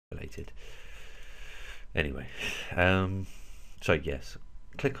created. Anyway, so yes,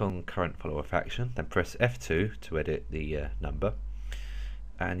 click on current follower faction, then press F2 to edit the number,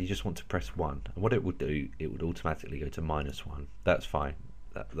 and you just want to press 1, and what it will do, it would automatically go to -1. That's fine,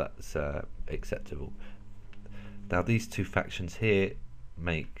 that's acceptable. Now these two factions here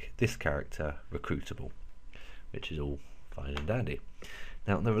make this character recruitable, which is all fine and dandy.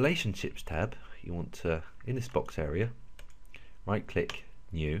 Now in the relationships tab, you want to, in this box area, right click,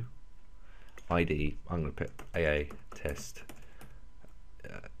 new, ID, I'm going to put AA test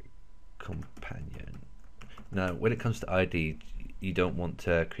companion. Now when it comes to ID, you don't want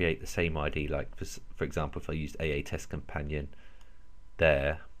to create the same ID, like for example if I used AA test companion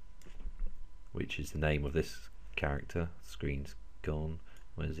there, which is the name of this character, screen's gone,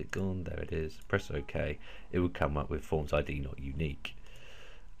 where's it gone, there it is, press OK, it would come up with forms ID not unique.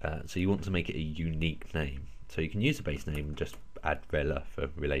 So you want to make it a unique name, so you can use a base name and just add rela for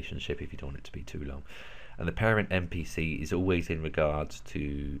relationship if you don't want it to be too long. And the parent NPC is always in regards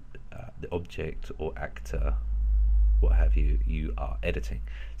to the object or actor, what have you, you are editing.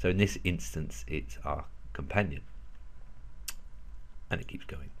 So in this instance it's our companion, and it keeps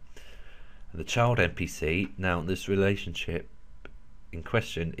going. And the child NPC, now this relationship in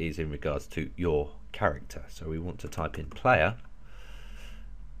question is in regards to your character, so we want to type in player,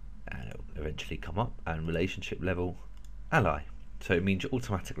 and it will eventually come up, and relationship level ally, so it means you're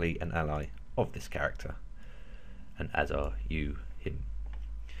automatically an ally of this character, and as are you him.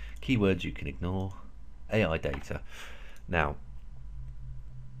 Keywords you can ignore. AI data, now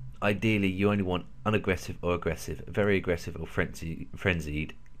ideally you only want unaggressive or aggressive. Very aggressive or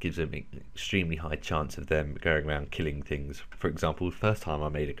frenzied gives them an extremely high chance of them going around killing things. For example, the first time I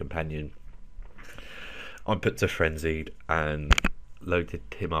made a companion, I put to frenzied and loaded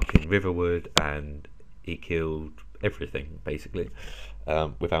him up in Riverwood, and he killed everything basically,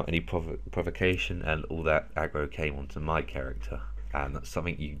 without any provocation, and all that aggro came onto my character, and that's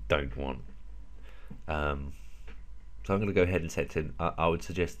something you don't want. So I'm going to go ahead and set in, I would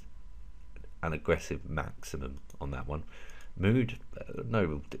suggest an aggressive maximum on that one. Mood,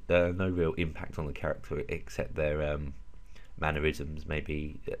 no real impact on the character except their mannerisms,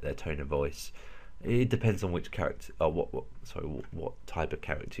 maybe their tone of voice. It depends on which character, or what type of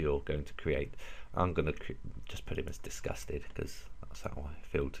character you're going to create. I'm going to just put him as disgusted, because that's how I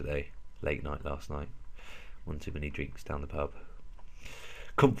feel today. Late night last night, one too many drinks down the pub.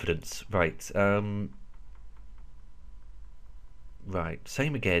 Confidence, right. Right,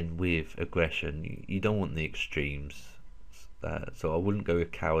 same again with aggression. You don't want the extremes, so I wouldn't go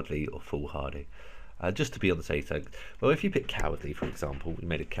with cowardly or foolhardy, just to be on the safe side. Well, if you pick cowardly, for example, you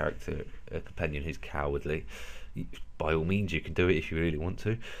made a companion who's cowardly, by all means you can do it if you really want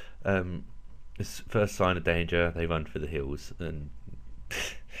to. First sign of danger, they run for the hills, and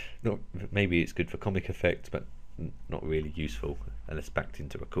maybe it's good for comic effect, but not really useful unless backed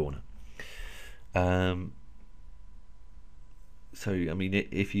into a corner. So I mean,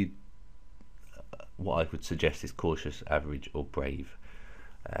 if you, what I would suggest is cautious, average, or brave.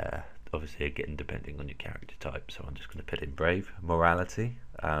 Obviously again depending on your character type, so I'm just going to put in brave. Morality,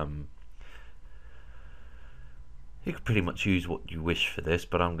 you could pretty much use what you wish for this,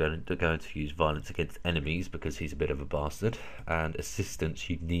 but I'm going to use violence against enemies because he's a bit of a bastard. And assistance,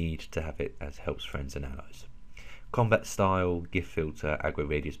 you need to have it as helps friends and allies. Combat style, gift filter, aggro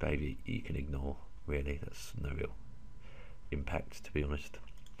radius behavior you can ignore, really, that's no real impact to be honest.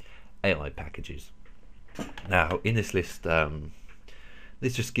 AI packages, now in this list,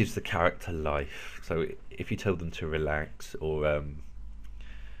 this just gives the character life. So if you tell them to relax, or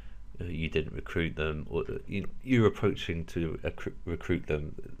you didn't recruit them, or you're approaching to recruit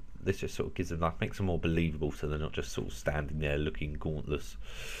them, this just sort of gives them life, makes them more believable, so they're not just sort of standing there looking gauntless.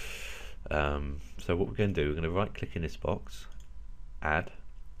 So what we're going to do, we're going to right click in this box, add,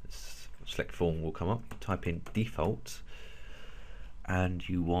 select form will come up, type in default, and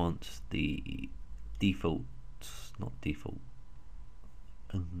you want the default, not default,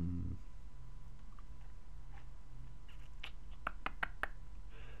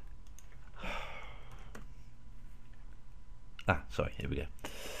 sorry, here we go.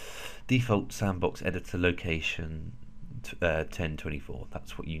 Default sandbox editor location 1024,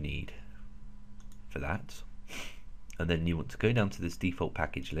 that's what you need for that. And then you want to go down to this default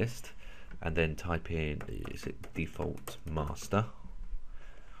package list and then type in, is it default master?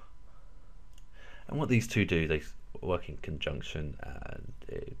 And what these two do, they work in conjunction, and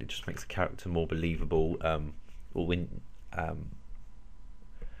it just makes the character more believable, or when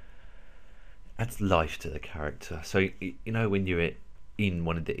adds life to the character. So you know, when you're in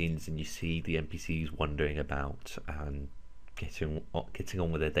one of the inns and you see the NPCs wandering about and getting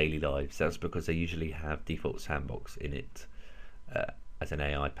on with their daily lives. That's because they usually have default sandbox in it as an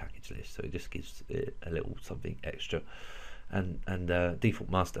AI package list, so it just gives it a little something extra. And default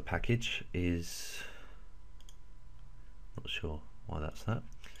master package is, not sure why that's that.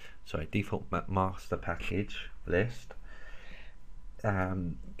 Sorry, default master package list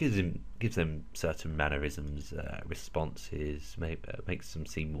gives them certain mannerisms, responses, makes them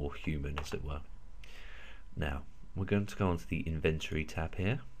seem more human, as it were. Now we're going to go onto the inventory tab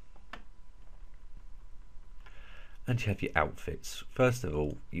here, and you have your outfits. First of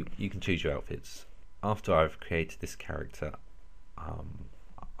all, you can choose your outfits. After I've created this character,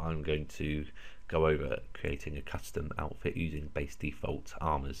 I'm going to go over creating a custom outfit using base default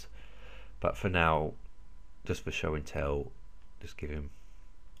armors. But for now, just for show and tell, just give him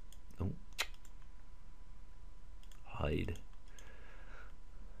hide.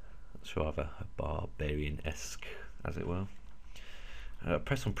 That's rather a barbarian-esque, as it were.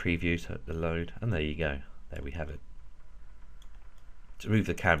 Press on preview to load, and there you go. There we have it. To move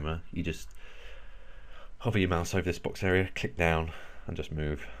the camera, you just hover your mouse over this box area, click down, and just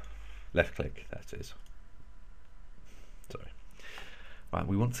move. Left click, that is. Sorry. Right,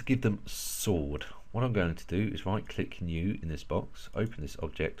 we want to give them sword. What I'm going to do is right click new in this box, open this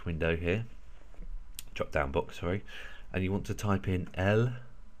object window here, drop down box, sorry, and you want to type in L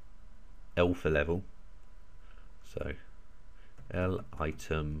for level, so L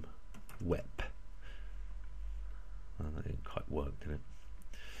item wep. Oh, that didn't quite work, did it?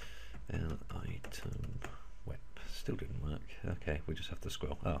 L item wep, still didn't work. Okay, we just have to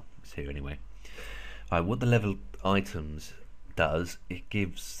scroll. Oh, it's here anyway. Alright, what the level items does, it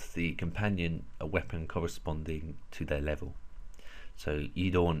gives the companion a weapon corresponding to their level. So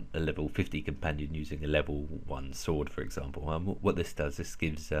you don't want a level 50 companion using a level 1 sword, for example. What this does, this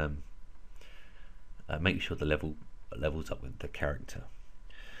gives make sure the levels up with the character.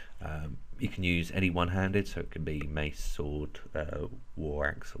 You can use any one-handed, so it can be mace, sword, war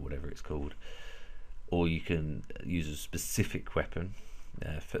axe, or whatever it's called, or you can use a specific weapon.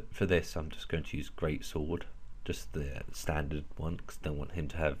 For this, I'm just going to use great sword, just the standard one, because I don't want him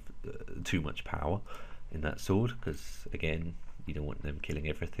to have too much power in that sword, because again, you don't want them killing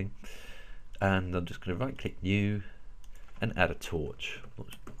everything. And I'm just going to right click new and add a torch.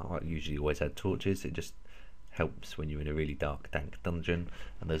 I usually always add torches. It just helps when you're in a really dark, dank dungeon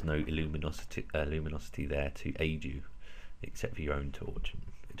and there's no luminosity there to aid you, except for your own torch.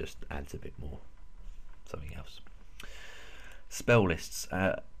 It just adds a bit more something else. Spell lists.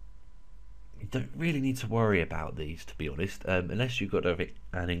 You don't really need to worry about these, to be honest, unless you've got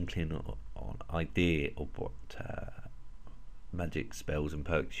an inkling on idea of what magic spells and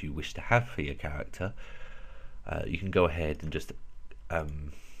perks you wish to have for your character. You can go ahead and just add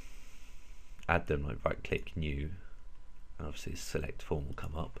them, like right click new, and obviously select form will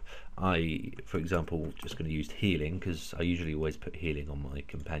come up. For example, just going to use healing, because I usually always put healing on my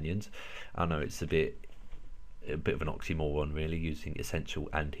companions. I know it's a bit of an oxymoron really, using essential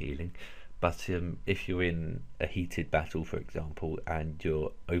and healing, but if you're in a heated battle, for example, and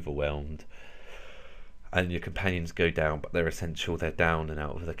you're overwhelmed and your companions go down but they're essential, they're down and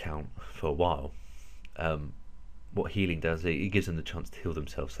out of the count for a while, what healing does, it gives them the chance to heal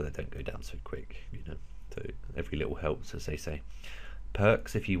themselves so they don't go down so quick, you know. So every little helps, as they say.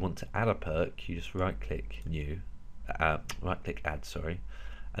 Perks, if you want to add a perk, you just right click new, right click add, sorry,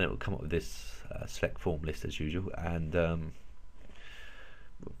 and it will come up with this select form list as usual. And I'm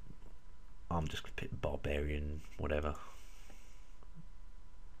just going to pick barbarian, whatever.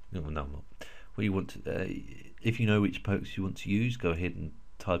 No, I'm not. What you want to, if you know which perks you want to use, go ahead and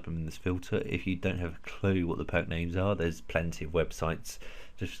type them in this filter. If you don't have a clue what the perk names are, there's plenty of websites.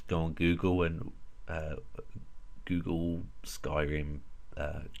 Just go on Google and Google Skyrim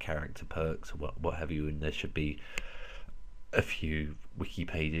character perks or what have you, and there should be a few wiki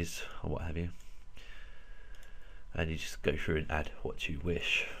pages or what have you, and you just go through and add what you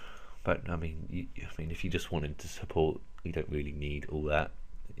wish. But I mean, if you just want him to support, you don't really need all that.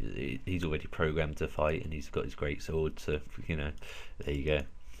 He's already programmed to fight and he's got his great sword, so you know, there you go.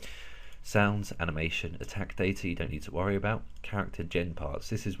 Sounds, animation, attack data you don't need to worry about. Character gen parts,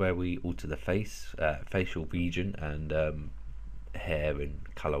 this is where we alter the face, facial region and hair and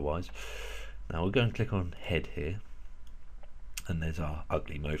colour wise. Now we're going to click on head here, and there's our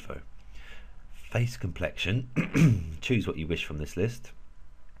ugly mofo. Face complexion, choose what you wish from this list.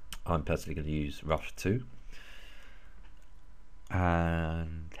 I'm personally going to use rough 2.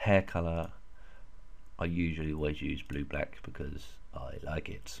 And hair colour, I usually always use blue black because I like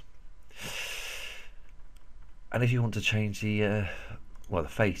it. And if you want to change the the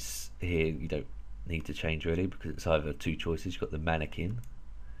face here, you don't need to change really, because it's either two choices. You've got the mannequin,